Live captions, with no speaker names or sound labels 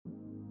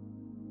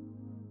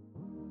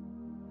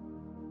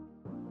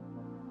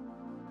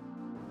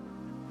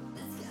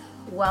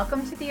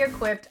Welcome to the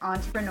Equipped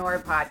Entrepreneur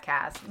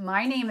Podcast.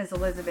 My name is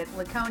Elizabeth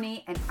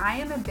Lacconi, and I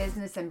am a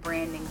business and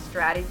branding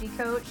strategy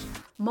coach,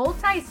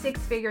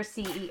 multi-six-figure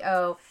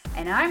CEO,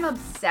 and I'm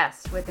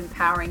obsessed with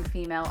empowering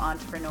female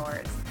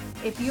entrepreneurs.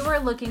 If you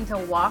are looking to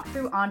walk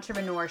through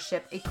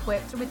entrepreneurship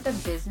equipped with the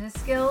business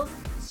skills,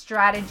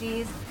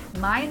 strategies,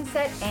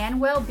 mindset, and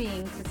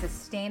well-being to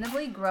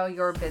sustainably grow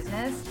your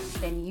business,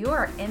 then you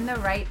are in the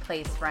right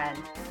place, friend.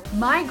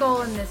 My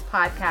goal in this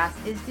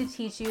podcast is to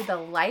teach you the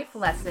life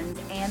lessons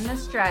and the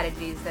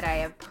strategies that I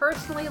have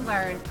personally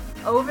learned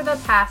over the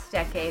past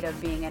decade of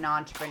being an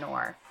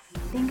entrepreneur.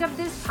 Think of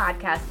this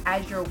podcast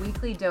as your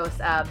weekly dose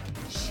of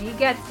She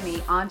Gets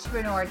Me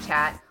entrepreneur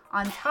chat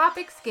on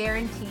topics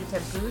guaranteed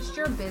to boost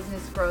your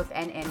business growth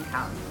and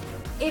income.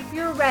 If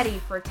you're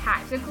ready for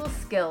tactical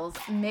skills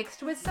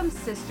mixed with some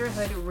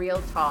sisterhood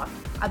real talk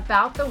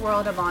about the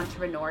world of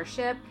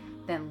entrepreneurship,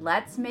 then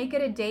let's make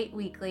it a date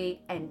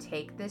weekly and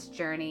take this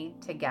journey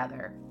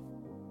together.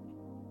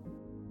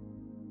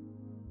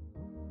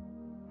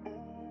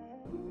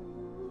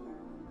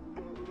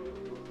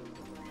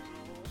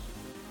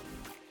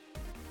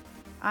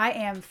 I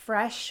am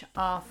fresh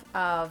off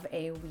of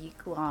a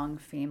week-long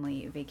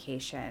family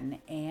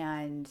vacation,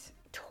 and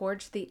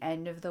towards the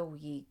end of the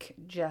week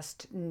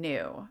just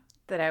knew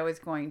that I was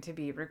going to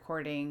be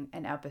recording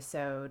an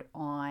episode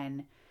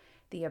on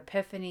the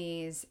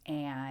epiphanies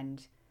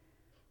and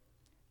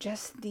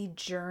just the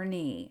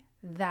journey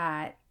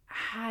that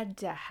had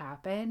to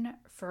happen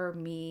for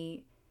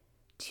me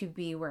to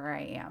be where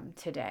I am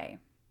today.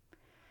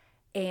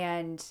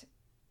 And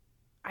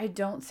I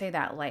don't say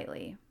that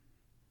lightly.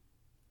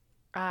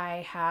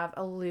 I have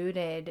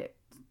alluded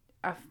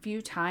a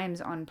few times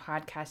on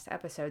podcast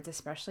episodes,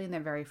 especially in the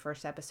very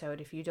first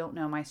episode. If you don't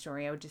know my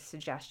story, I would just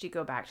suggest you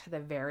go back to the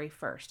very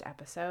first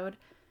episode.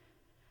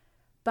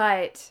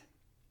 But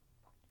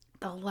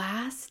the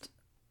last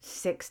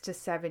 6 to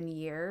 7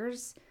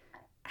 years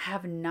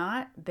have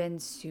not been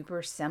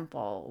super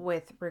simple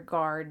with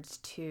regards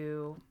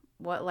to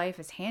what life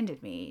has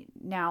handed me.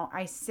 Now,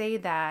 I say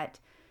that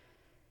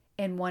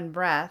in one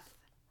breath,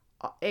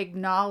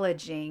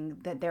 acknowledging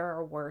that there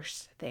are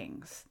worse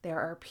things. There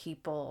are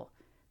people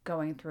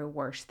going through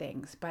worse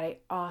things, but I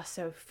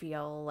also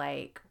feel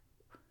like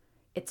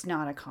it's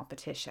not a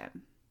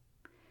competition.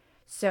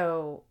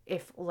 So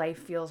if life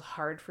feels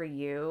hard for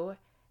you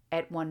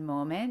at one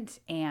moment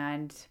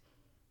and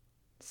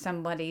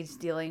somebody's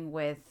dealing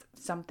with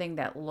something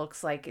that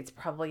looks like it's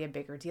probably a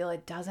bigger deal,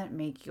 it doesn't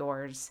make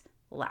yours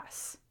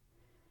less,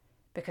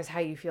 because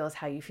how you feel is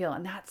how you feel.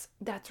 And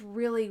that's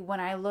really, when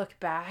I look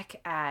back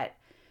at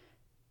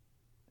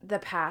the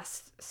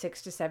past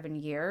 6 to 7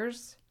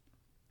 years,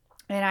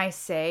 and I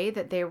say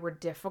that they were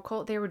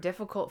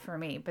difficult for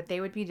me, but they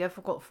would be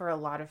difficult for a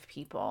lot of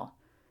people.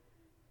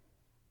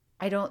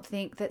 I don't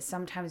think that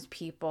sometimes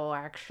people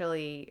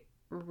actually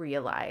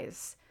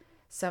realize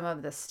some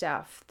of the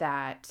stuff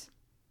that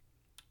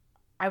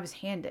I was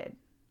handed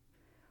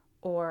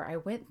or I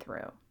went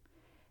through.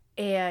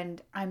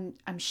 And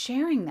I'm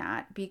sharing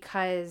that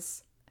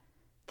because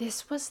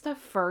this was the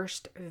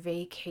first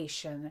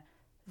vacation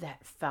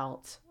that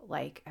felt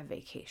like a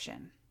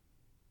vacation.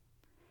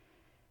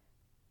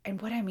 And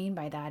what I mean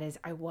by that is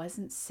I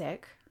wasn't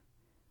sick.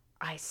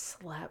 I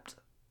slept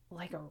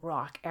like a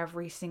rock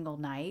every single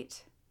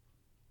night.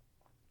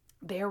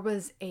 There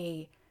was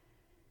a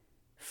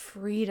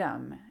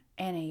freedom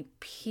and a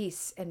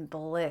peace and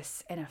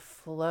bliss and a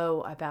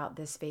flow about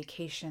this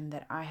vacation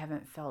that I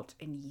haven't felt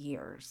in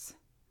years.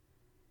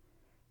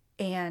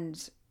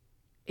 And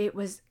it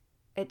was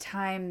at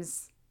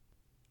times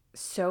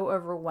so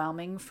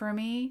overwhelming for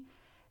me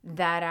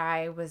that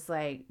I was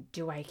like,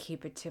 do I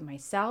keep it to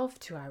myself?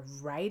 Do I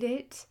write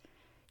it?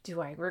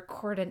 Do I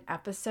record an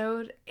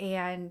episode?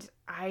 And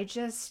I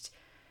just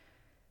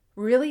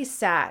really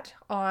sat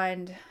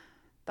on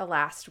the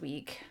last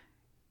week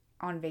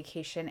on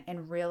vacation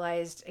and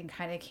realized and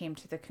kind of came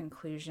to the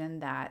conclusion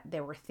that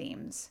there were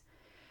themes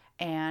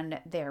and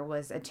there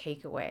was a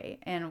takeaway.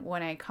 And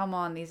when I come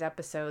on these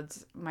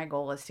episodes, my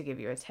goal is to give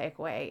you a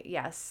takeaway.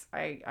 Yes,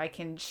 I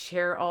can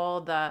share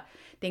all the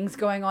things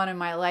going on in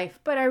my life,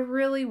 but I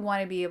really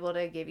want to be able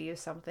to give you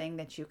something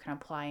that you can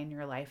apply in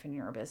your life and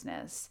your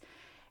business.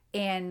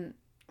 And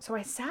so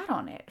I sat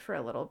on it for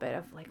a little bit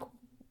of like,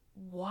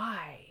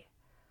 why?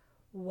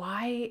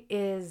 Why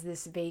is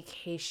this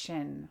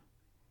vacation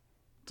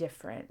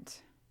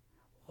different?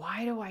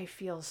 Why do I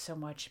feel so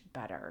much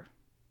better?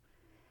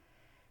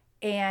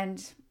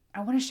 And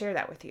I want to share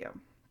that with you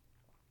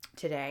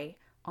today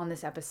on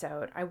this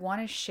episode. I want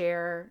to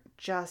share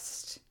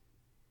just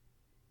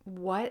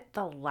what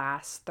the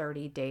last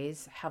 30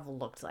 days have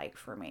looked like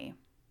for me.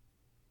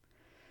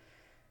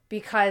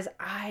 Because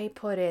I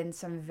put in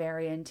some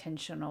very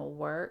intentional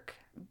work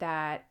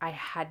that I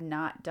had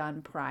not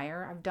done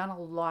prior. I've done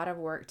a lot of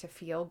work to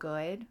feel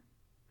good.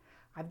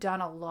 I've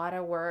done a lot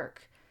of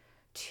work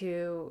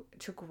to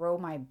grow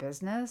my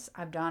business.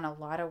 I've done a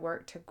lot of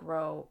work to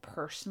grow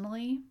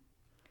personally.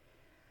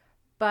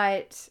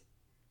 But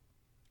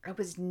I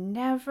was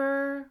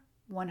never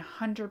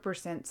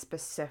 100%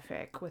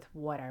 specific with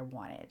what I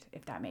wanted,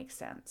 if that makes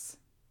sense.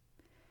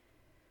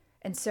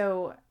 And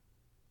so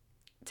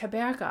to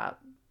back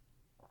up,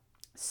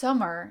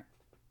 summer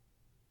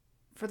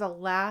for the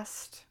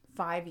last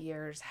 5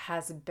 years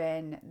has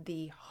been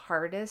the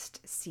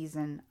hardest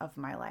season of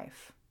my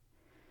life.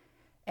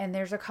 And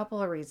there's a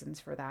couple of reasons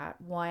for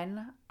that.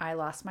 One, I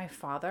lost my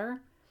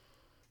father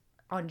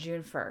on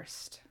June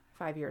 1st,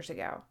 5 years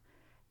ago.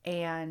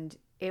 And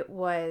it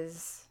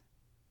was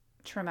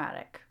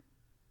traumatic.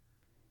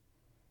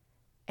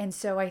 And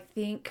so I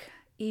think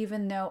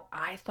even though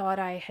I thought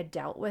I had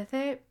dealt with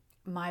it,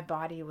 my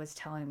body was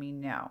telling me,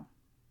 no,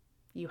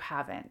 you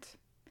haven't.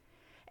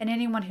 And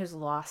anyone who's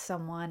lost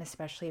someone,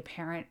 especially a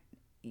parent,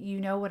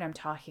 you know what I'm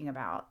talking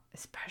about,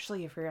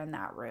 especially if you're in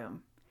that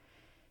room.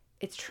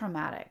 It's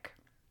traumatic.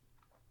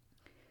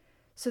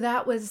 So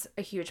that was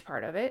a huge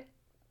part of it.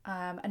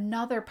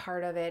 Another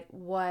part of it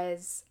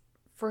was,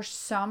 for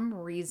some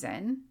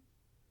reason,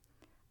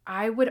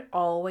 I would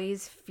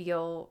always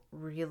feel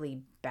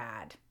really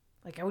bad.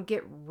 Like I would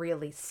get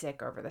really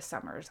sick over the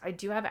summers. I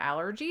do have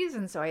allergies,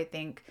 and so I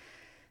think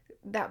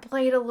that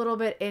played a little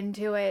bit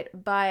into it,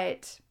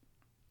 but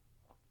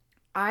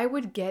I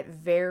would get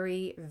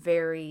very,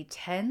 very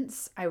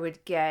tense. I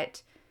would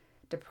get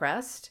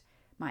depressed.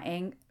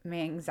 My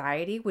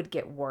anxiety would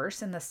get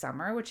worse in the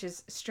summer, which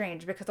is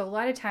strange because a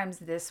lot of times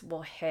this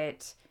will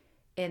hit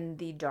in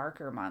the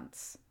darker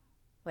months,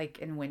 like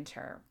in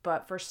winter.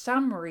 But for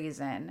some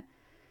reason,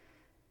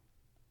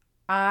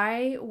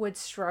 I would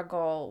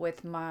struggle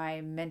with my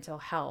mental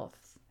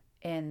health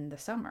in the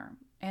summer.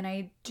 And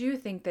I do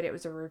think that it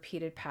was a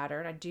repeated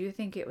pattern. I do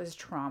think it was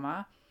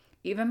trauma.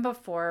 Even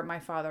before my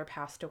father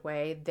passed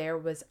away, there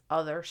was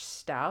other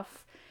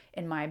stuff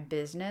in my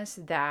business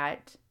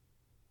that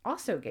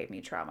also gave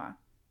me trauma.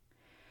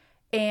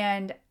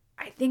 And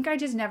I think I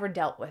just never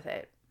dealt with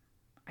it.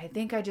 I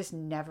think I just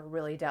never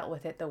really dealt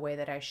with it the way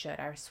that I should.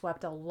 I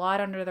swept a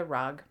lot under the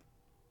rug.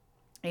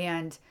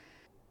 And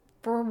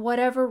for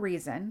whatever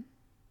reason,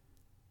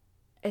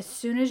 as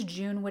soon as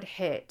June would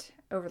hit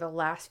over the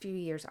last few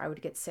years, I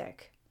would get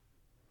sick.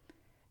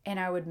 And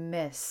I would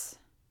miss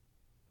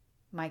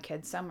my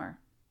kid's summer.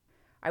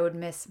 I would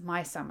miss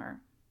my summer.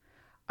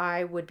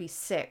 I would be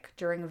sick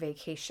during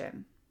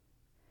vacation.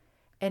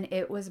 And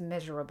it was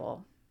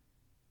miserable.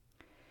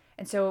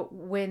 And so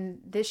when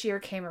this year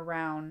came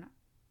around,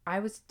 I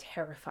was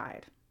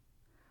terrified.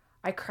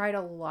 I cried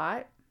a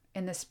lot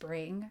in the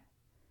spring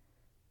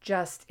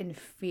just in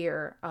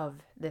fear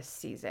of this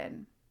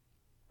season.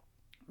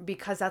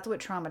 Because that's what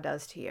trauma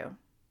does to you.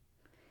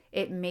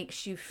 It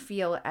makes you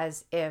feel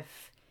as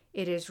if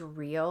it is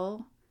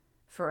real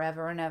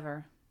forever and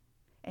ever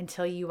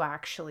until you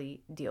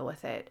actually deal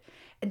with it.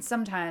 And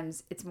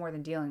sometimes it's more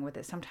than dealing with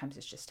it. Sometimes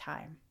it's just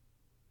time.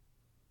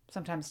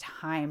 Sometimes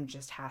time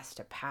just has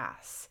to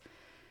pass.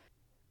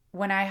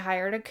 When I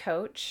hired a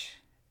coach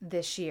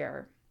this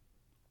year,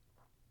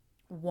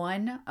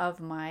 one of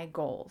my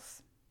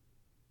goals,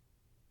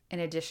 in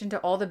addition to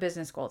all the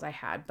business goals I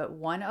had, but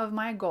one of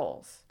my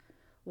goals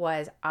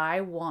was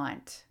I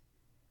want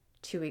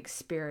to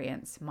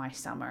experience my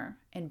summer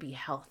and be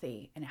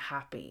healthy and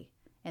happy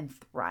and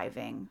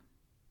thriving.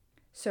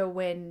 So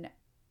when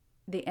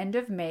the end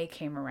of May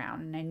came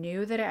around and I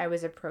knew that I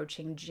was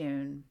approaching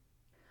June,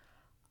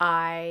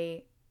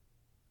 I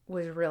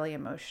was really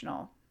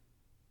emotional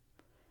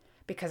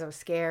because I was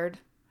scared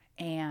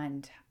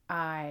and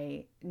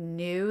I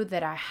knew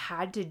that I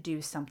had to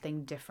do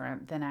something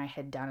different than I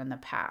had done in the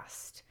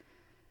past.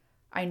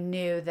 I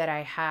knew that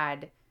I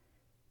had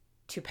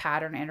to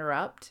pattern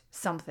interrupt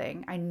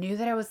something. I knew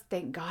that I was,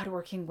 thank God,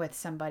 working with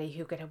somebody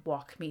who could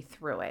walk me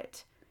through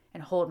it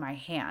and hold my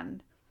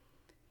hand.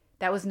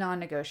 That was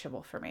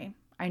non-negotiable for me.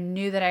 I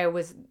knew that I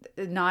was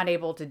not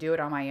able to do it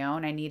on my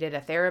own. I needed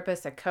a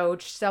therapist, a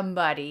coach,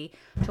 somebody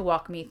to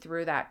walk me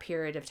through that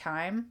period of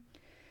time.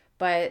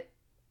 But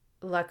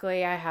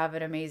luckily, I have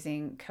an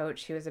amazing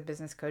coach who is a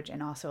business coach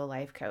and also a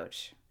life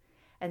coach.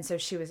 And so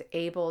she was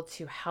able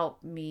to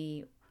help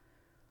me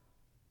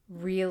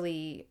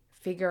really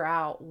figure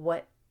out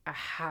what a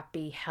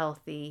happy,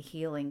 healthy,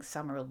 healing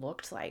summer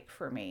looked like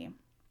for me.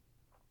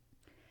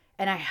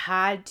 And I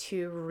had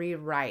to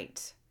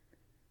rewrite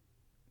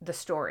the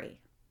story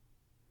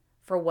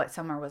for what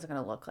summer was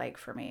going to look like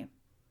for me.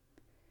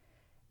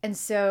 And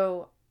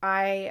so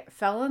I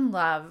fell in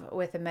love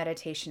with a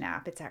meditation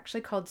app. It's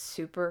actually called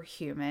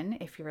Superhuman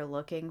if you're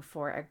looking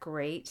for a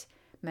great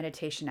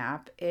meditation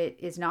app. It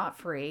is not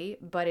free,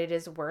 but it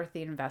is worth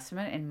the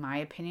investment. In my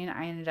opinion,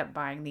 I ended up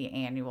buying the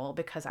annual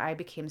because I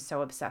became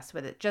so obsessed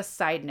with it. Just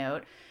side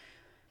note,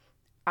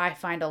 I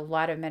find a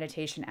lot of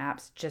meditation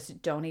apps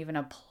just don't even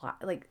apply.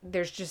 Like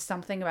there's just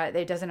something about it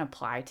that doesn't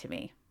apply to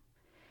me.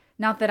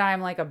 Not that I'm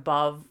like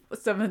above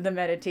some of the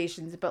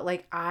meditations, but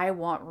like I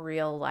want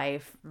real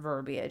life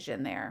verbiage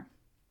in there.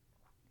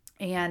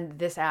 And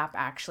this app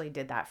actually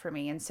did that for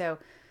me. And so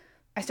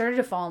I started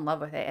to fall in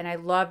love with it. And I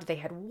loved, they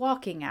had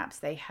walking apps.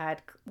 They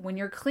had, when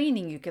you're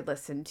cleaning, you could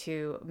listen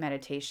to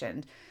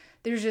meditation.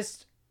 There's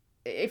just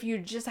if you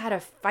just had a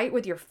fight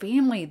with your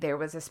family, there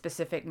was a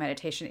specific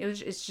meditation.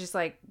 It's just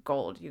like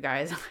gold, you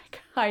guys.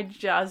 Like, I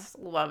just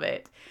love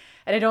it.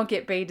 And I don't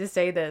get paid to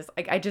say this.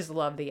 Like, I just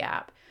love the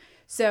app.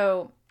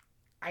 So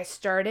I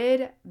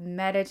started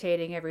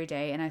meditating every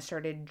day and I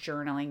started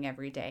journaling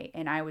every day.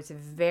 And I was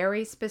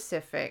very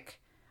specific.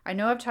 I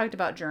know I've talked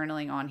about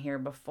journaling on here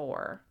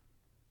before,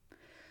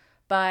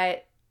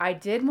 but I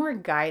did more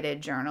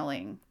guided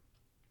journaling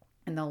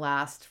in the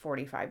last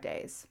 45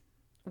 days,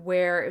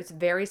 where it was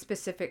very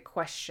specific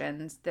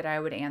questions that I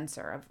would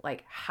answer of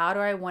like, how do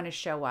I want to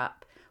show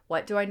up?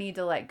 What do I need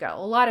to let go?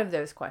 A lot of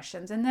those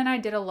questions. And then I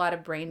did a lot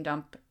of brain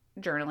dump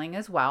journaling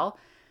as well.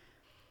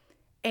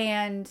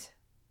 And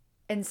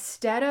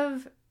instead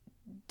of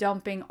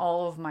dumping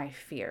all of my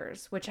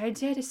fears, which I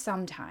did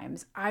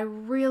sometimes, I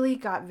really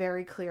got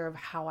very clear of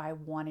how I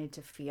wanted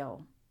to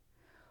feel,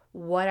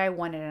 what I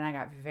wanted, and I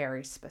got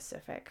very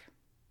specific.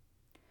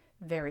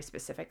 Very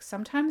specific.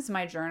 Sometimes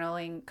my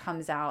journaling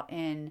comes out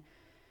in,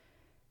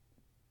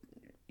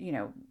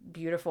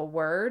 beautiful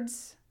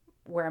words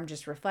where I'm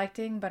just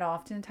reflecting, but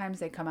oftentimes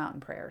they come out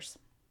in prayers.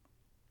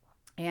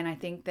 And I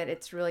think that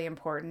it's really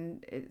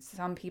important.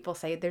 Some people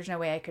say there's no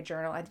way I could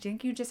journal. I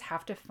think you just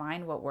have to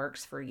find what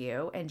works for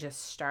you and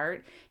just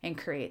start and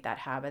create that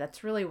habit.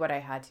 That's really what I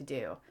had to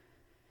do.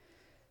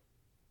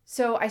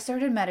 So I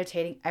started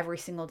meditating every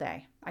single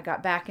day. I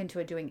got back into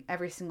it doing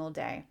every single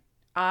day.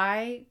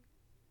 I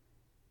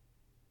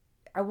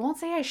won't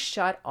say I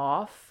shut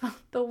off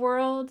the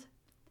world,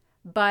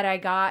 but I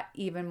got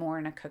even more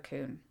in a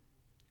cocoon.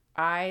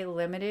 I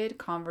limited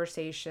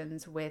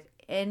conversations with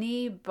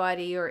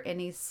anybody or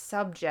any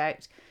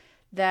subject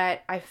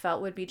that I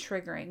felt would be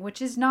triggering,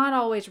 which is not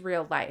always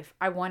real life.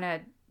 I want to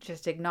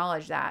just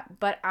acknowledge that.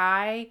 But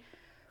I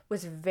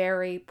was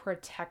very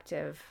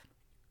protective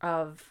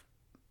of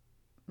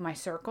my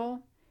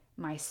circle,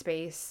 my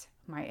space,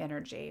 my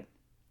energy.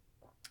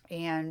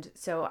 And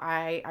so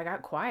I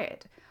got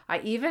quiet. I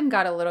even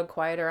got a little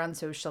quieter on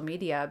social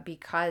media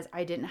because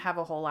I didn't have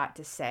a whole lot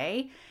to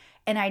say.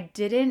 And I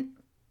didn't,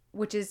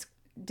 which is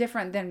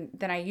different than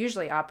I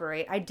usually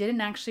operate, I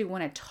didn't actually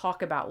want to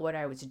talk about what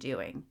I was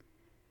doing.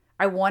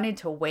 I wanted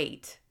to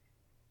wait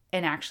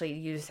and actually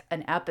use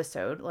an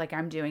episode like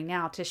I'm doing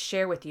now to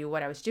share with you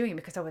what I was doing,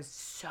 because I was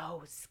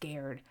so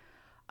scared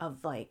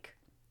of like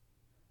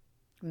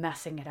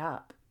messing it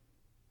up.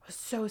 I was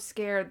so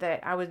scared that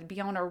I would be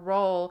on a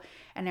roll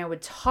and I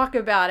would talk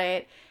about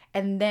it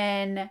and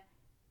then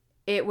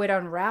it would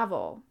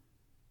unravel.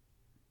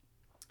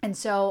 And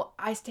so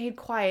I stayed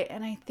quiet,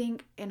 and I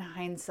think in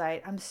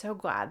hindsight, I'm so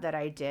glad that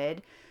I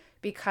did,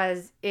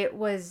 because it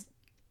was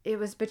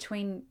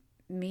between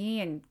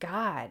me and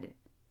God.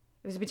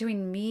 It was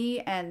between me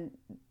and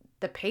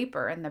the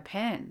paper and the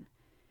pen.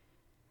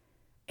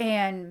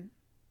 And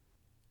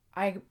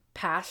I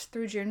passed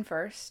through June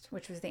 1st,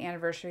 which was the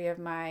anniversary of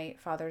my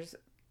father's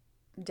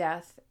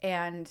death,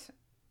 and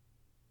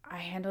I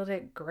handled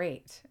it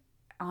great,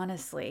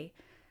 honestly.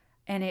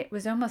 And it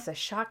was almost a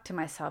shock to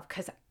myself,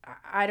 because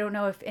I don't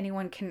know if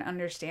anyone can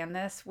understand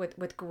this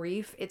with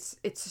grief. It's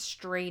a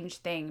strange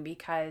thing,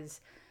 because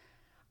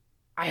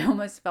I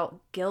almost felt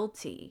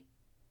guilty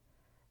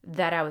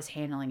that I was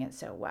handling it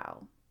so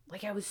well.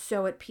 Like, I was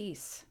so at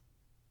peace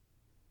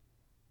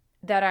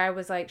that I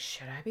was like,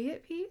 should I be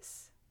at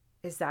peace?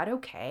 Is that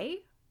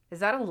okay? Is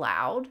that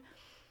allowed?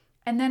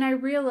 And then I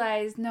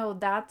realized, no,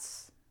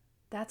 that's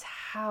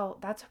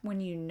when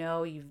you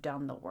know you've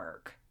done the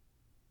work.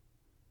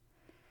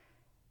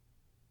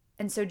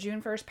 And so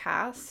June 1st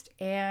passed,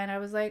 and I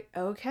was like,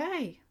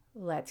 okay,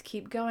 let's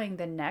keep going.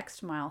 The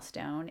next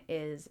milestone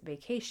is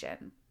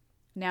vacation.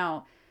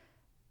 Now,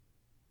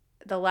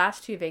 the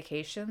last 2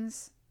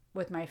 vacations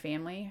with my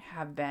family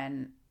have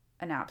been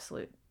an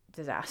absolute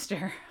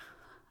disaster.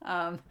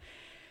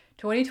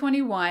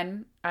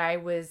 2021, I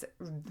was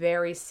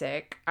very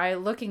sick.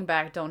 Looking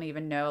back, don't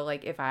even know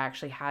like if I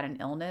actually had an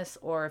illness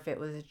or if it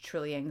was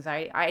truly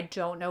anxiety. I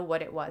don't know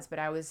what it was, but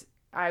I was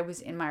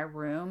in my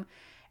room,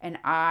 and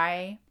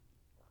I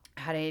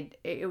had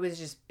it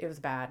was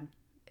bad.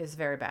 It was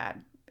very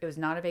bad. It was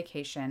not a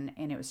vacation,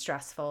 and it was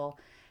stressful,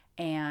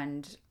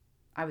 and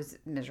I was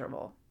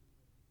miserable.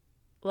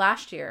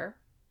 Last year,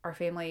 our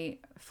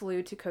family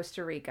flew to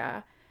Costa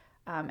Rica,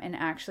 and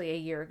actually a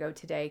year ago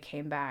today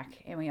came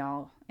back, and we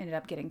all ended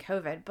up getting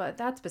COVID, but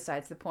that's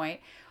besides the point.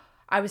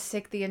 I was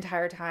sick the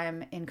entire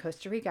time in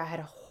Costa Rica. I had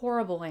a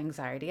horrible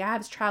anxiety. I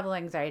have travel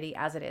anxiety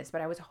as it is,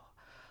 but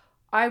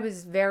I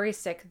was very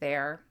sick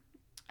there.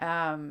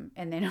 And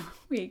then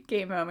we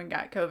came home and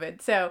got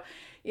COVID. So,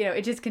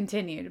 it just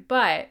continued.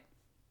 But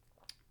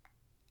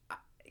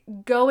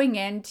going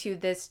into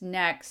this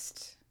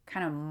next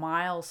kind of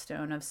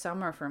milestone of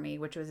summer for me,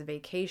 which was a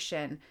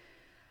vacation,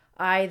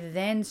 I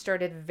then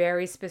started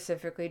very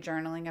specifically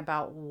journaling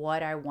about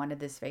what I wanted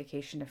this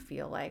vacation to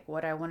feel like,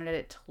 what I wanted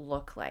it to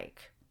look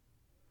like,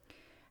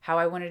 how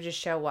I wanted to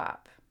show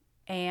up.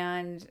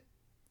 And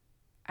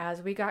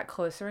as we got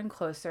closer and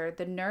closer,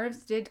 the nerves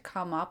did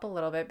come up a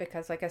little bit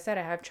because, like I said,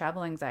 I have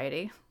travel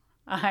anxiety.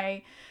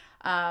 I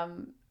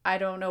I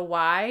don't know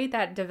why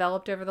that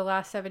developed over the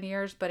last 7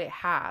 years, but it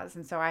has.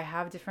 And so I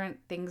have different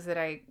things that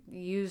I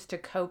use to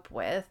cope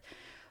with.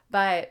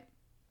 But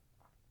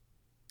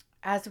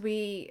as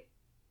we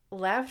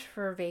left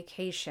for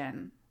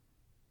vacation,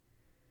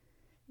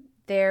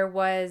 there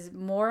was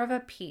more of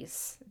a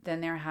peace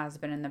than there has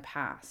been in the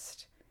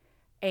past.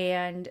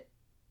 And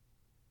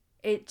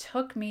it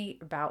took me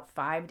about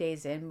 5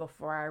 days in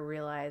before I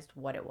realized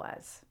what it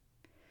was.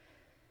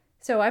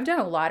 So I've done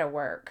a lot of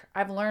work.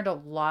 I've learned a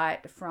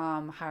lot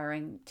from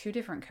hiring 2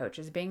 different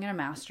coaches, being in a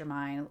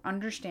mastermind,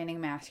 understanding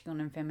masculine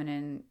and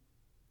feminine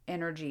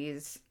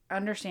energies,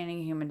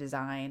 understanding human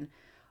design,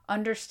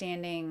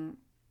 understanding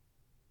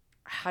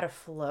how to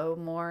flow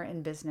more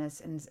in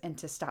business and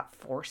to stop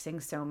forcing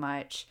so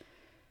much,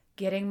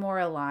 getting more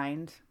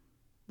aligned,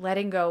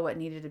 letting go what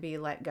needed to be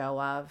let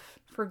go of,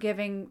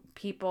 forgiving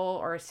people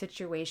or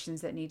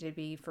situations that need to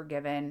be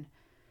forgiven.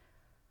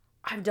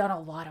 I've done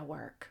a lot of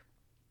work.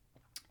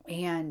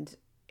 And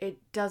it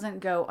doesn't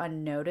go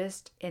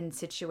unnoticed in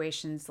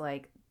situations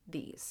like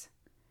these.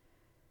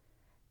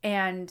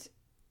 And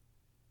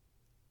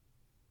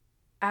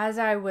as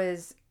I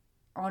was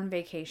on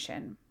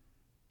vacation,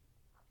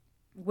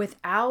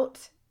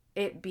 without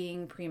it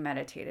being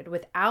premeditated,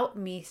 without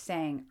me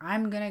saying,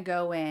 I'm going to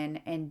go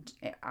in, and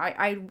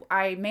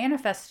I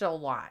manifested a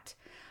lot.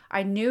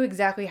 I knew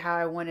exactly how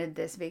I wanted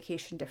this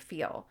vacation to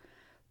feel,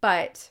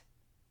 but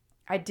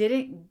I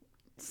didn't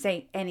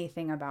say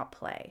anything about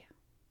play.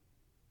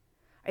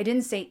 I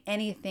didn't say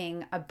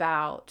anything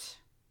about,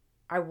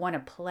 I want to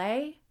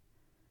play.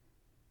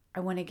 I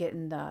want to get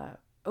in the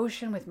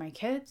ocean with my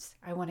kids.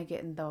 I want to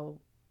get in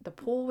the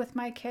pool with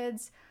my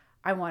kids.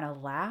 I want to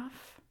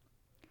laugh,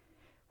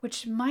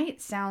 which might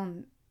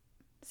sound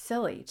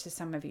silly to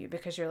some of you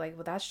because you're like,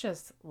 well, that's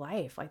just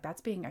life. Like,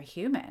 that's being a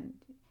human.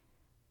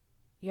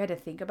 You had to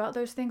think about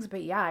those things.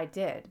 But yeah, I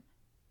did.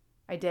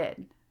 I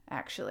did,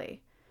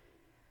 actually.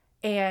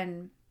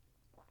 And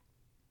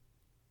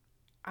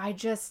I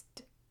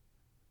just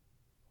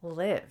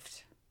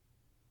lived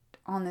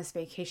on this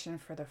vacation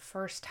for the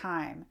first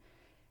time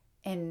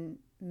in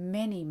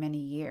many, many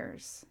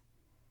years.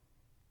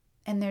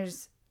 And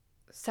there's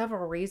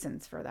several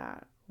reasons for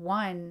that.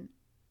 One,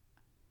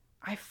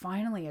 I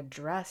finally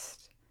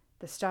addressed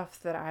the stuff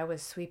that I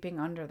was sweeping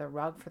under the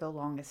rug for the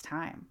longest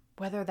time,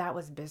 whether that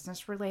was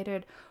business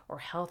related or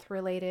health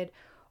related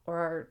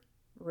or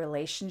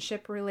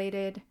relationship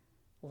related,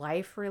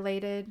 life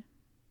related.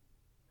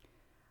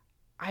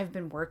 I've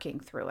been working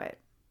through it.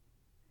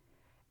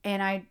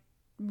 And I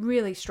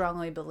really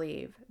strongly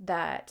believe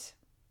that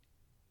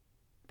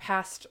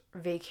past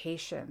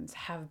vacations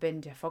have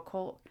been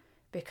difficult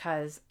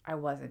because I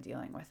wasn't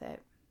dealing with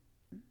it.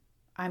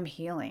 I'm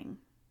healing.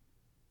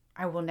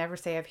 I will never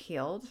say I've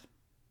healed.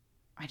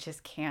 I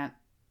just can't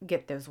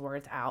get those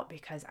words out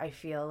because I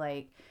feel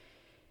like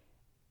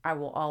I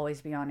will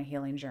always be on a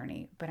healing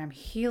journey. But I'm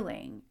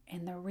healing.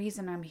 And the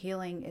reason I'm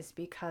healing is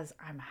because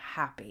I'm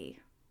happy.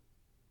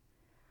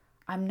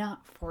 I'm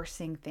not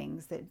forcing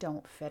things that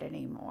don't fit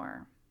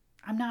anymore.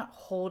 I'm not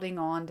holding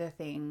on to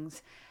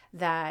things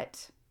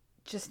that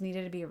just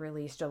needed to be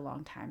released a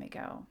long time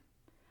ago.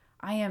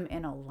 I am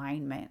in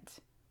alignment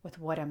with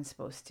what I'm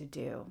supposed to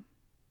do.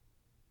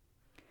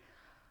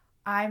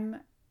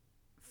 I'm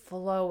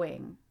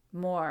flowing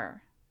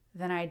more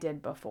than I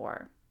did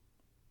before.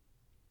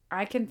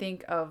 I can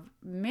think of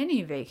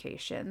many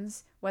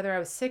vacations, whether I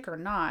was sick or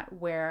not,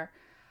 where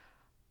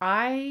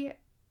I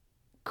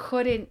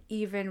couldn't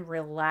even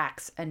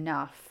relax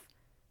enough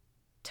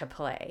to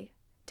play,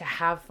 to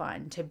have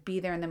fun, to be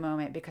there in the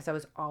moment because I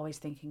was always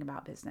thinking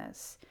about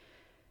business.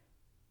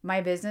 My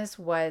business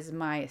was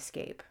my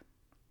escape.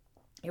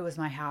 It was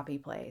my happy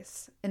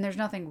place. And there's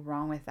nothing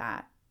wrong with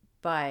that,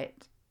 but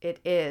it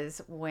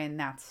is when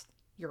that's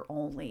your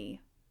only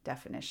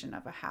definition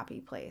of a happy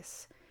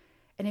place.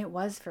 And it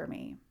was for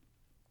me.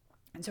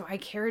 And so I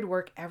carried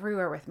work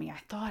everywhere with me.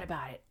 I thought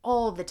about it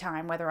all the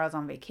time, whether I was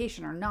on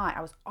vacation or not.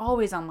 I was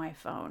always on my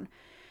phone.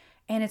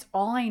 And it's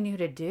all I knew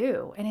to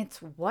do. And it's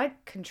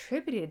what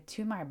contributed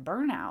to my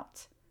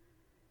burnout.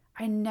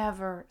 I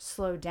never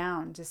slowed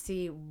down to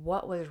see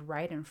what was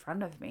right in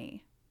front of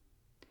me.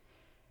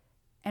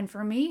 And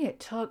for me, it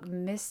took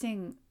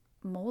missing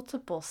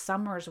multiple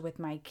summers with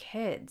my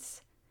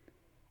kids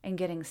and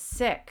getting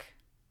sick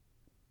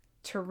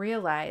to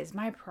realize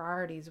my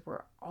priorities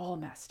were all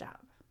messed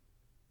up.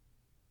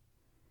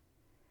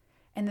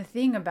 And the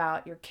thing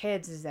about your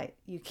kids is that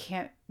you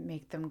can't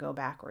make them go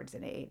backwards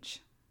in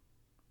age.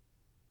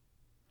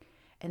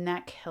 And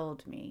that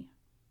killed me.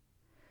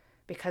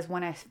 Because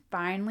when I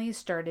finally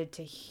started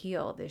to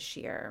heal this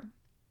year,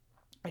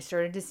 I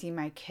started to see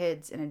my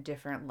kids in a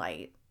different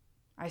light.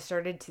 I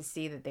started to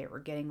see that they were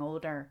getting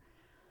older.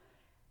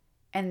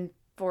 And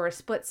for a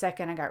split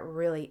second, I got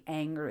really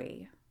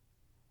angry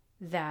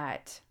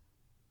that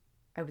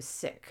I was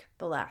sick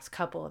the last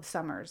couple of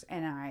summers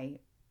and I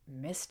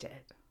missed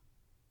it.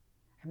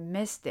 I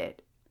missed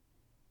it.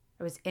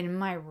 I was in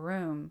my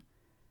room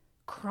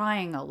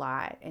crying a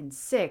lot and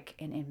sick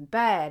and in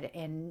bed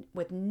and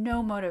with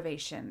no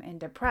motivation and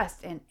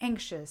depressed and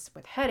anxious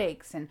with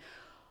headaches and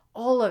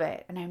all of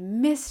it. And I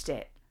missed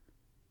it.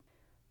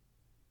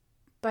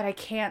 But I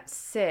can't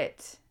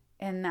sit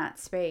in that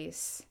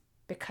space,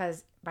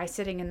 because by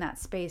sitting in that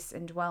space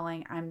and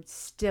dwelling, I'm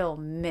still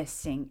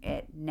missing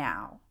it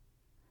now.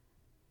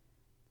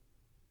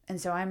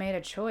 And so I made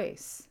a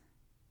choice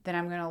that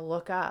I'm going to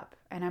look up,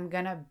 and I'm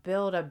going to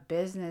build a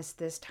business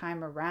this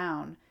time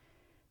around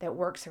that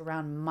works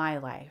around my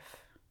life,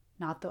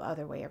 not the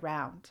other way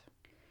around.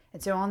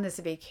 And so on this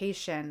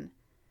vacation,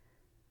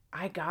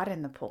 I got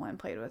in the pool and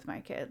played with my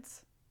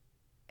kids.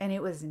 And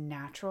it was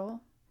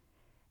natural,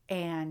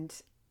 and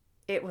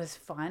it was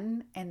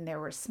fun, and there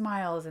were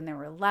smiles and there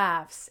were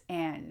laughs.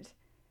 And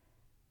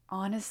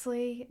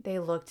honestly, they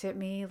looked at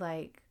me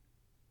like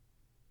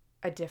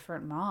a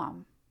different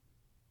mom,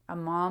 a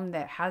mom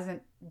that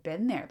hasn't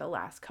been there the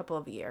last couple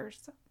of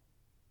years.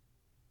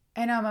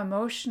 And I'm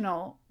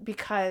emotional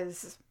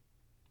because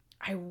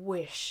I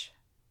wish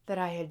that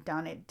I had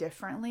done it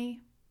differently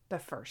the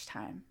first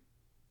time.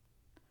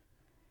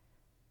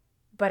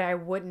 But I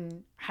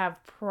wouldn't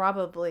have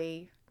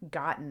probably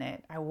gotten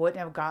it. I wouldn't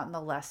have gotten the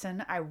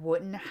lesson. I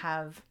wouldn't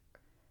have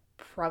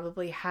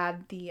probably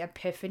had the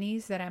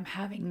epiphanies that I'm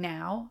having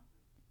now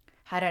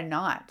had I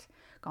not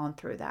gone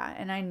through that.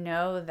 And I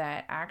know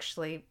that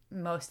actually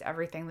most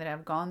everything that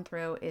I've gone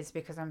through is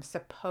because I'm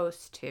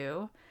supposed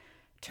to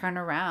turn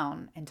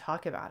around and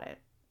talk about it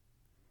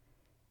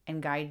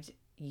and guide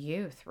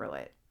you through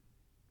it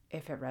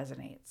if it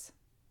resonates.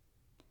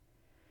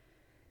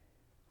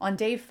 On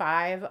day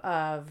 5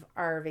 of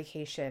our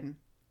vacation,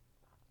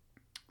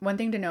 one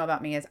thing to know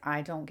about me is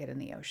I don't get in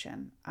the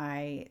ocean.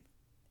 I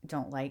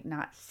don't like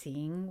not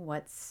seeing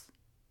what's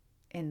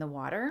in the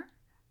water.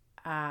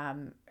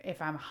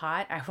 If I'm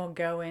hot, I will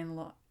go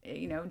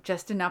in,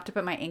 just enough to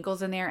put my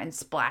ankles in there and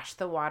splash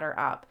the water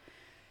up.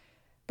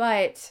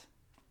 But,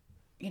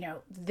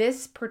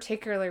 this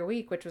particular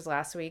week, which was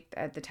last week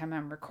at the time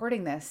I'm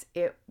recording this,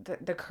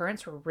 the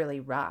currents were really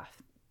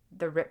rough.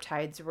 The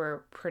riptides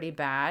were pretty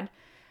bad.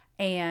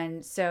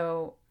 And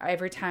so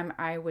every time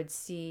I would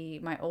see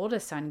my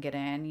oldest son get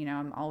in,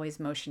 I'm always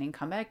motioning,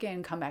 come back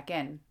in, come back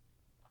in.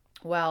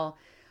 Well,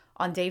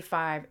 on day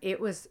 5,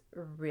 it was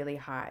really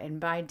hot. And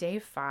by day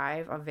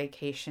 5 of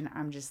vacation,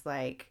 I'm just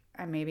like,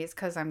 maybe it's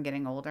because I'm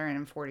getting older and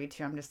I'm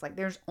 42. I'm just like,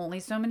 there's only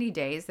so many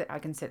days that I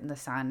can sit in the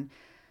sun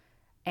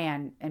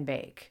and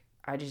bake.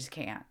 I just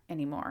can't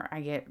anymore. I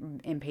get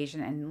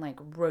impatient and like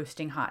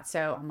roasting hot.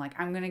 So I'm like,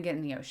 I'm going to get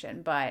in the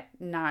ocean, but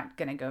not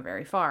going to go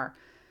very far.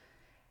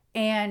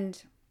 And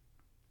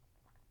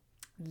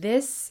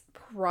this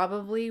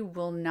probably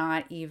will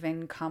not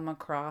even come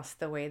across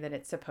the way that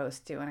it's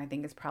supposed to. And I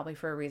think it's probably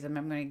for a reason.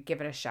 I'm going to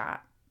give it a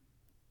shot.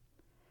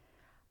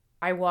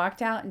 I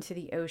walked out into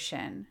the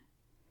ocean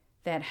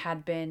that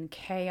had been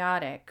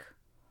chaotic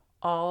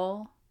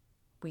all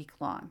week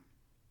long.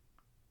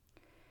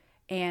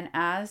 And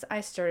as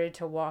I started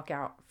to walk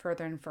out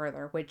further and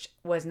further, which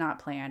was not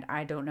planned,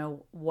 I don't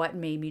know what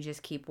made me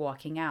just keep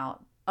walking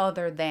out,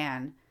 other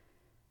than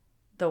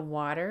the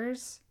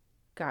waters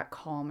got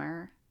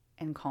calmer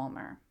and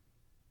calmer,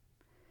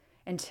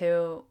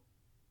 until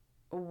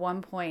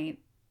one point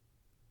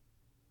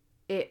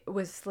it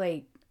was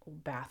like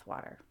bath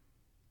water.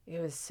 It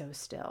was so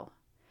still.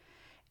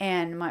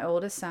 And my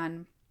oldest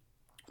son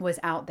was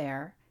out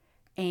there,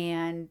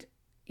 and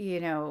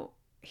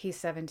he's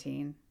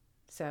 17,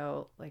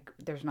 so like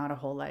there's not a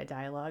whole lot of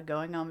dialogue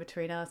going on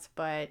between us,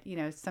 but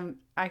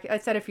I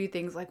said a few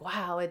things like,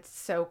 wow, it's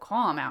so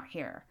calm out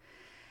here.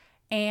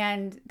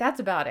 And that's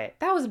about it.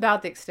 That was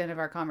about the extent of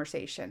our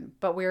conversation.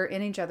 But we were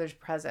in each other's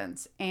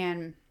presence.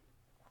 And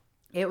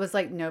it was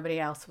like nobody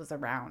else was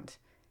around.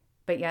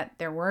 But yet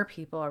there were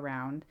people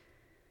around.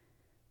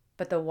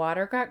 But the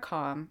water got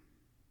calm.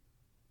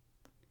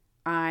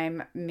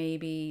 I'm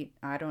maybe,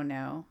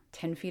 10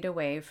 feet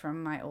away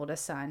from my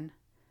oldest son.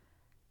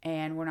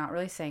 And we're not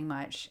really saying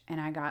much.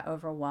 And I got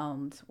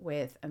overwhelmed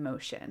with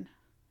emotion.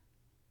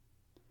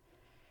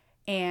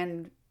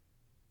 And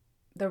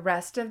the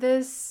rest of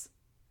this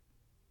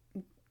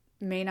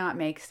may not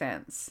make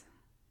sense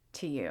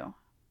to you,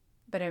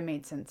 but it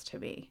made sense to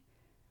me.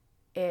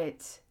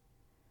 It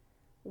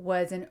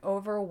was an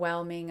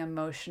overwhelming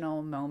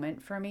emotional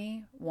moment for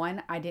me.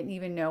 One, I didn't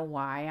even know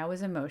why I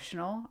was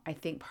emotional. I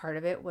think part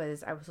of it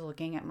was I was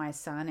looking at my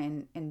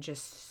son and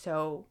just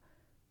so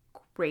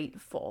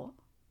grateful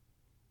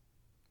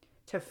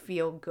to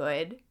feel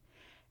good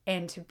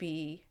and to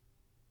be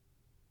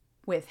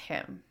with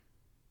him,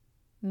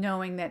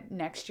 knowing that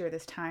next year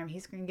this time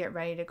he's going to get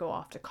ready to go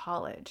off to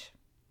college.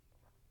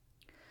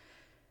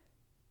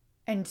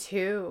 And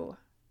 2,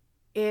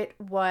 it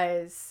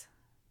was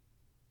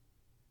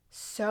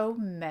so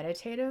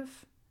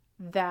meditative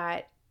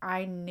that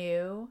I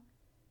knew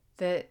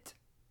that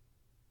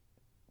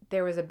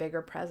there was a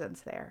bigger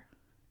presence there.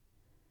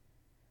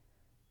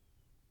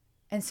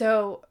 And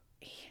so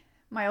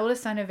my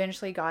oldest son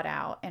eventually got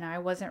out, and I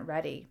wasn't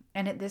ready.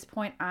 And at this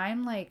point,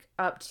 I'm like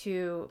up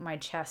to my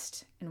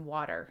chest in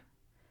water.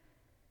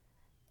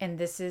 And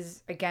this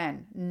is,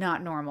 again,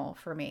 not normal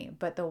for me,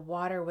 but the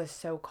water was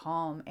so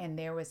calm and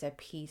there was a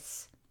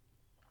peace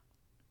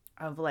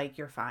of like,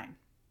 you're fine.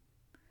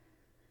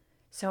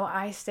 So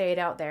I stayed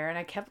out there and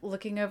I kept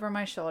looking over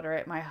my shoulder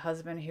at my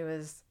husband, who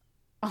was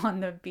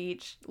on the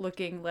beach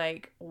looking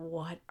like,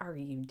 what are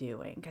you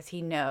doing? Because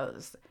he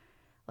knows,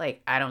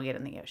 like, I don't get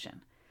in the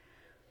ocean.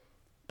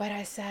 But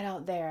I sat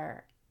out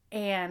there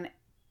and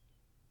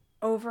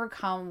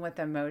overcome with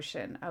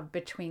emotion of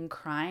between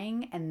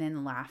crying and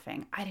then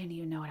laughing. I didn't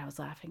even know what I was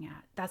laughing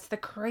at. That's the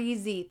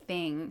crazy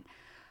thing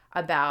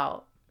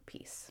about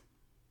peace,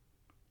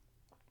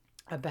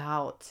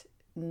 about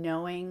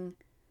knowing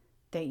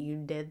that you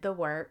did the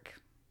work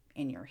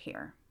and you're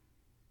here.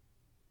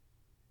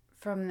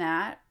 From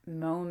that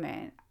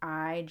moment,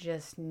 I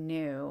just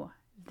knew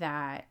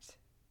that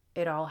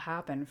it all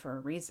happened for a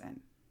reason.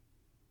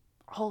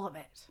 All of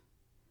it.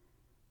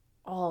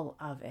 All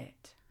of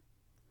it.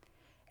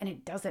 And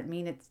it doesn't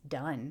mean it's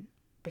done,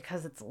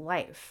 because it's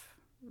life,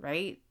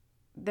 right?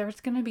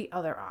 There's going to be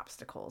other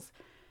obstacles.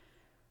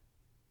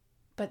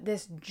 But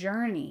this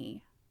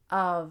journey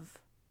of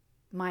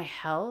my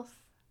health,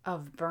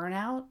 of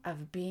burnout,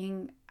 of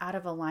being out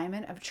of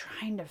alignment, of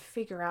trying to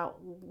figure out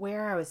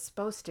where I was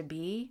supposed to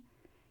be,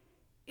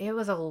 it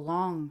was a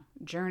long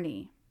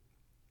journey.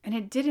 And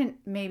it didn't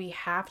maybe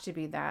have to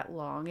be that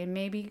long. And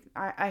maybe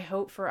I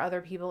hope for other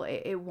people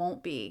it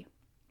won't be.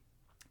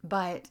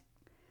 But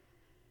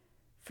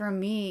for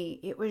me,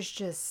 it was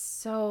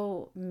just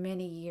so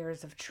many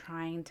years of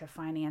trying to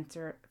find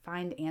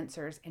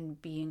answers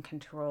and be in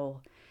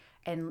control,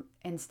 and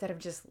instead of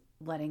just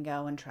letting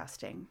go and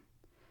trusting.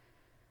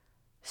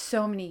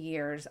 So many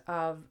years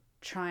of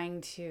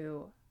trying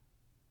to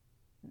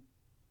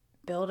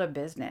build a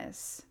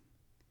business,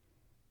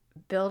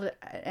 build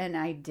an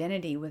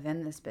identity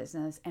within this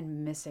business,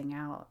 and missing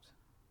out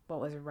what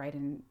was right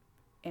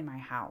in my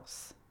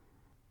house.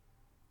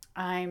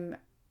 I'm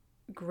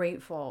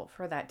grateful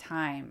for that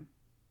time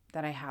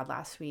that I had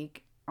last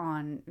week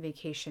on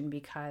vacation,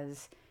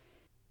 because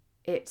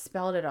it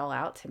spelled it all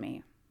out to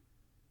me.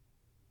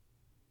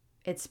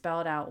 It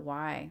spelled out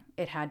why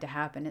it had to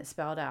happen. It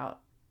spelled out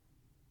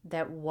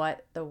that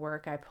what the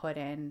work I put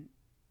in,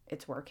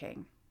 it's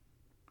working.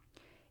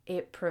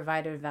 It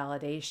provided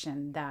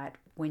validation that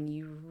when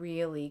you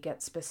really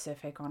get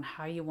specific on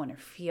how you want to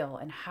feel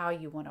and how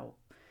you want to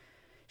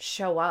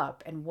show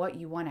up and what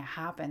you want to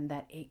happen,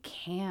 that it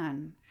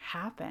can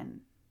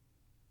happen.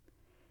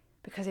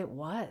 Because it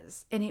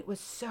was. And it was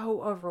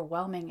so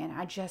overwhelming. And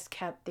I just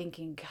kept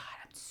thinking, God,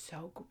 I'm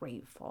so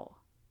grateful.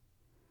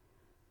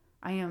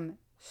 I am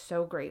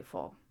so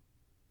grateful.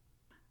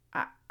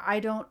 I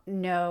don't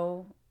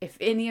know if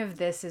any of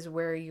this is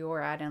where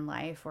you're at in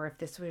life, or if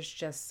this was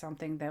just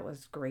something that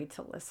was great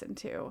to listen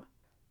to.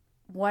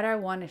 What I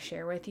want to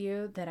share with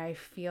you that I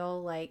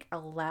feel like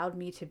allowed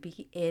me to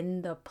be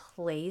in the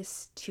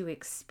place to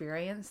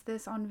experience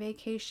this on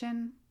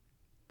vacation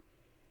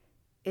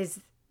is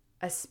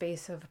a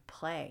space of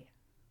play.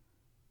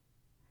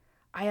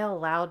 I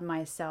allowed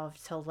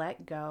myself to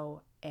let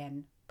go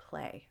and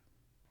play.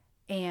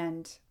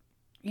 And,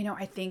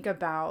 I think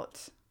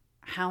about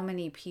how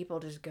many people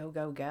just go,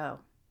 go, go.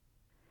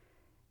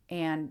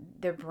 And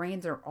their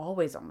brains are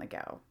always on the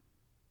go.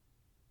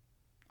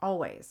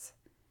 Always.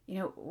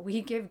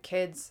 We give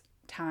kids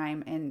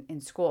time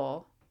in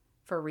school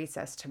for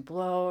recess to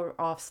blow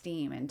off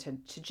steam and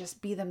to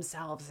just be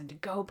themselves and to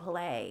go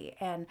play.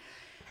 And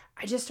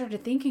I just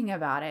started thinking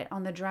about it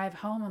on the drive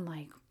home. I'm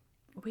like,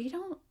 we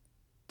don't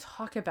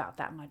talk about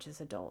that much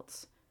as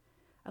adults.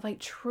 Of like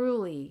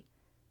truly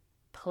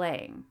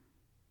playing,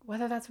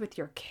 whether that's with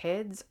your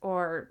kids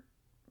or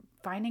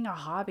finding a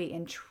hobby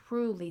and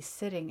truly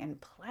sitting and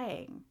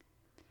playing.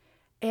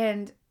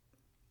 And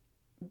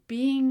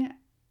being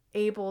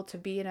able to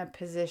be in a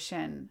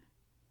position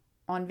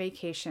on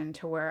vacation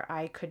to where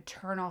I could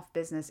turn off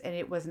business, and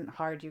it wasn't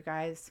hard, you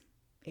guys.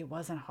 It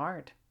wasn't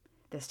hard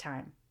this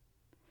time,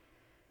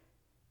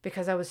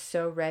 because I was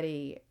so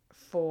ready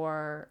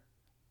for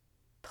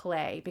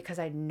play, because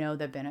I know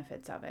the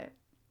benefits of it.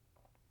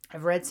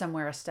 I've read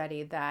somewhere a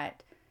study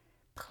that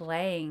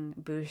playing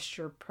boosts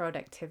your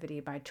productivity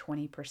by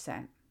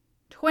 20%.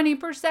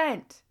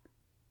 20%!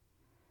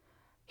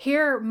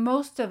 Here,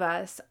 most of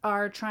us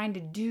are trying to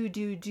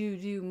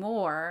do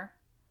more,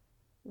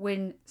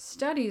 when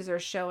studies are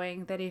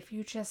showing that if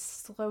you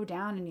just slow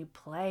down and you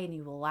play and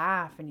you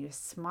laugh and you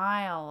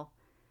smile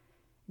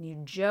and you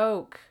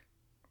joke,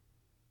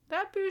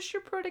 that boosts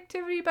your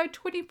productivity by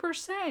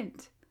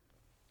 20%.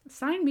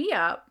 Sign me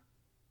up.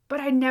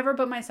 But I never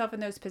put myself in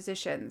those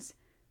positions.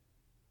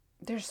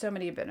 There's so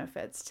many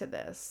benefits to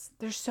this.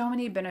 There's so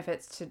many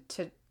benefits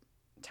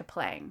to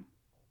playing.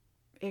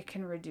 It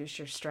can reduce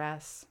your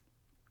stress.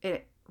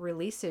 It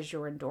releases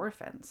your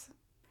endorphins.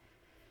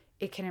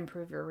 It can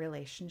improve your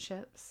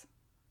relationships.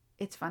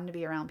 It's fun to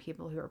be around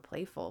people who are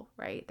playful,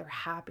 right? They're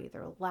happy,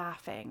 they're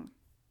laughing.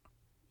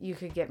 You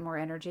could get more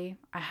energy.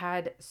 I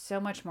had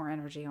so much more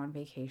energy on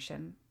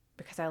vacation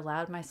because I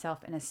allowed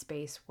myself in a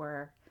space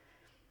where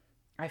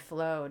I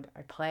flowed,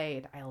 I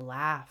played, I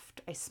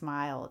laughed, I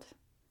smiled.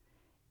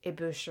 it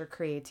boosts your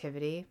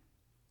creativity.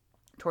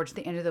 Towards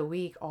the end of the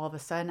week, all of a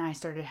sudden, I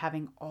started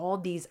having all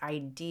these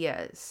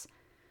ideas,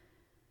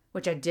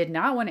 which I did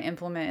not want to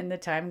implement in the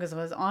time because I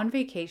was on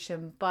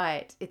vacation.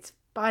 But it's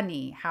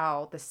funny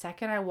how the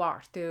second I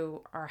walked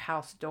through our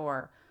house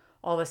door,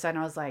 all of a sudden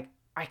I was like,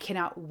 I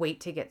cannot wait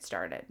to get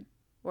started.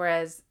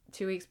 Whereas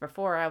 2 weeks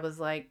before, I was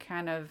like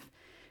kind of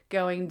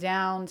going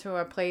down to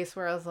a place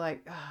where I was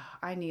like,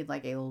 I need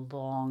like a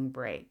long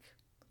break.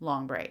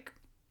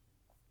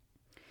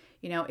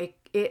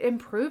 It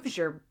improves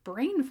your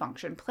brain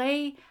function.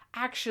 Play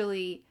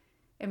actually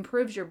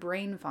improves your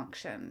brain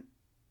function,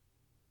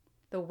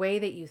 the way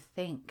that you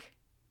think.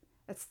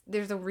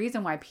 There's a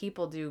reason why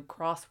people do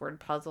crossword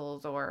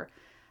puzzles or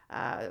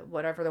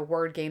whatever the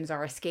word games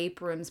are, escape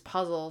rooms,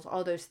 puzzles,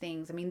 all those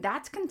things. I mean,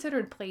 that's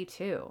considered play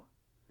too,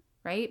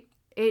 right?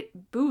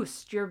 It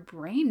boosts your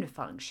brain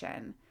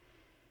function.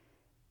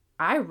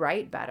 I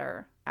write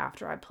better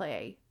after I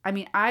play. I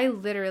mean, I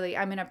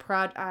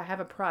have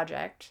a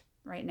project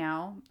right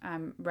now.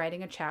 I'm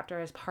writing a chapter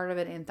as part of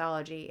an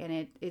anthology,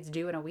 and it's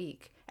due in a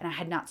week. And I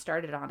had not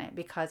started on it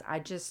because I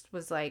just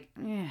was like,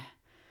 not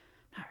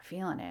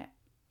feeling it.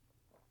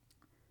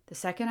 The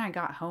second I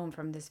got home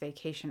from this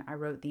vacation, I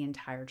wrote the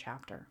entire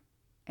chapter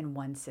in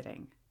one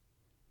sitting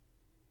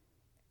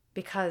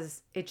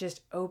because it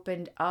just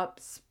opened up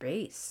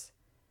space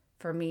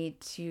for me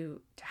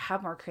to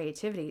have more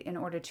creativity in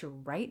order to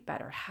write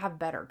better, have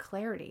better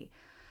clarity.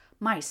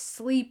 My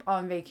sleep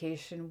on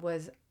vacation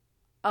was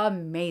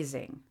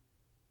amazing.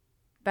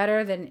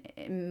 Better than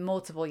in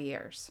multiple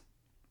years.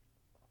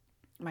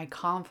 My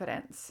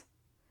confidence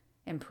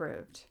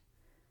improved.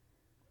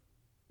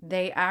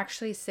 They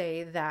actually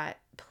say that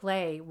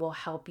play will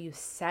help you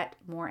set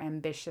more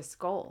ambitious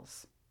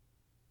goals.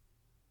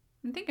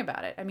 And think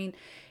about it. I mean,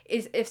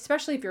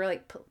 especially if you're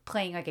like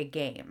playing like a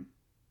game,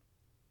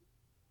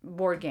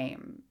 board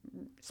game,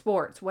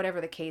 sports,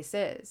 whatever the case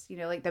is,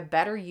 like the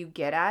better you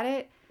get at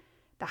it,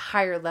 the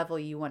higher level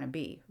you want to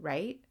be,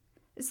 right?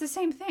 It's the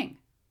same thing.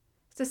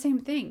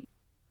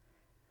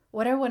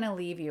 What I want to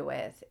leave you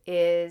with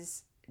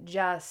is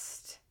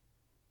just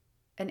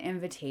an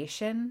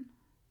invitation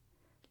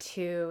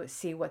to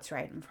see what's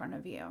right in front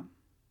of you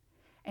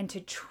and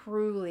to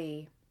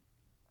truly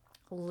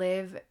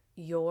live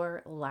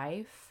your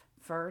life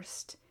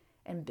first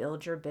and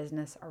build your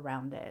business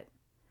around it.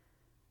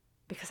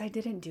 Because I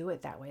didn't do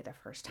it that way the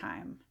first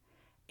time,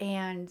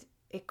 and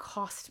it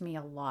cost me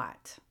a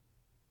lot.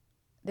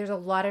 There's a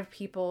lot of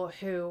people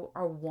who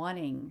are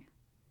wanting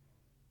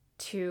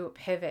to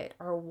pivot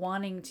or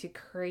wanting to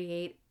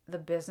create the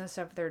business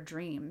of their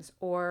dreams,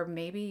 or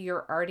maybe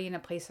you're already in a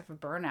place of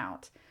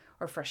burnout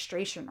or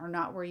frustration or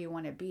not where you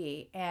want to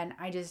be. And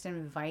I just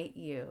invite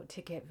you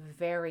to get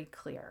very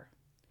clear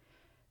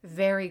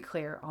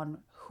on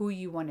who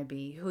you want to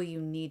be, who you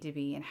need to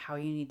be, and how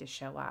you need to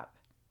show up.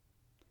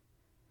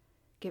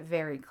 Get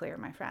very clear,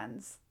 my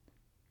friends.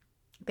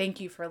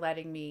 Thank you for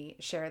letting me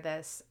share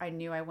this. I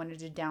knew I wanted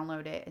to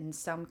download it in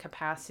some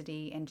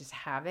capacity and just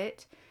have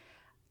it.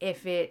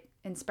 If it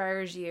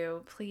inspires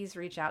you, please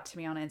reach out to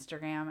me on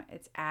Instagram.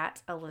 It's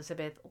at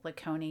Elizabeth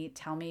Lacconi.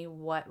 Tell me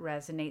what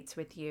resonates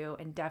with you,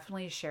 and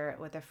definitely share it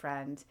with a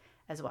friend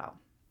as well.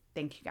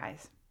 Thank you,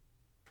 guys.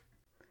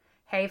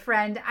 Hey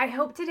friend, I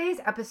hope today's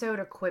episode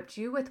equipped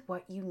you with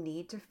what you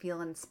need to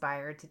feel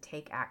inspired to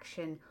take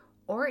action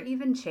or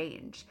even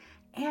change.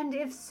 And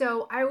if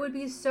so, I would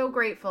be so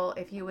grateful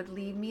if you would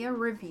leave me a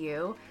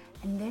review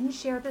and then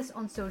share this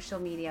on social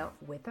media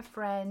with a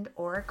friend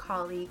or a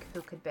colleague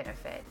who could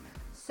benefit.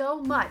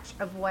 So much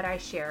of what I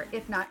share,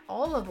 if not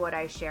all of what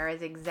I share,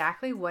 is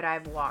exactly what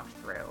I've walked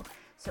through.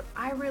 So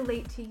I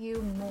relate to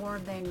you more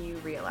than you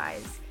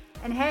realize.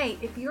 And hey,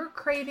 if you're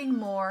craving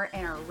more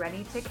and are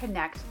ready to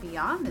connect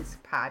beyond this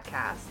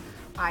podcast,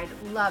 I'd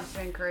love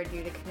to encourage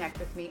you to connect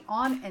with me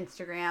on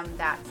Instagram.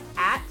 That's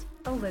at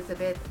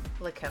Elizabeth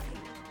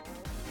Lacconi.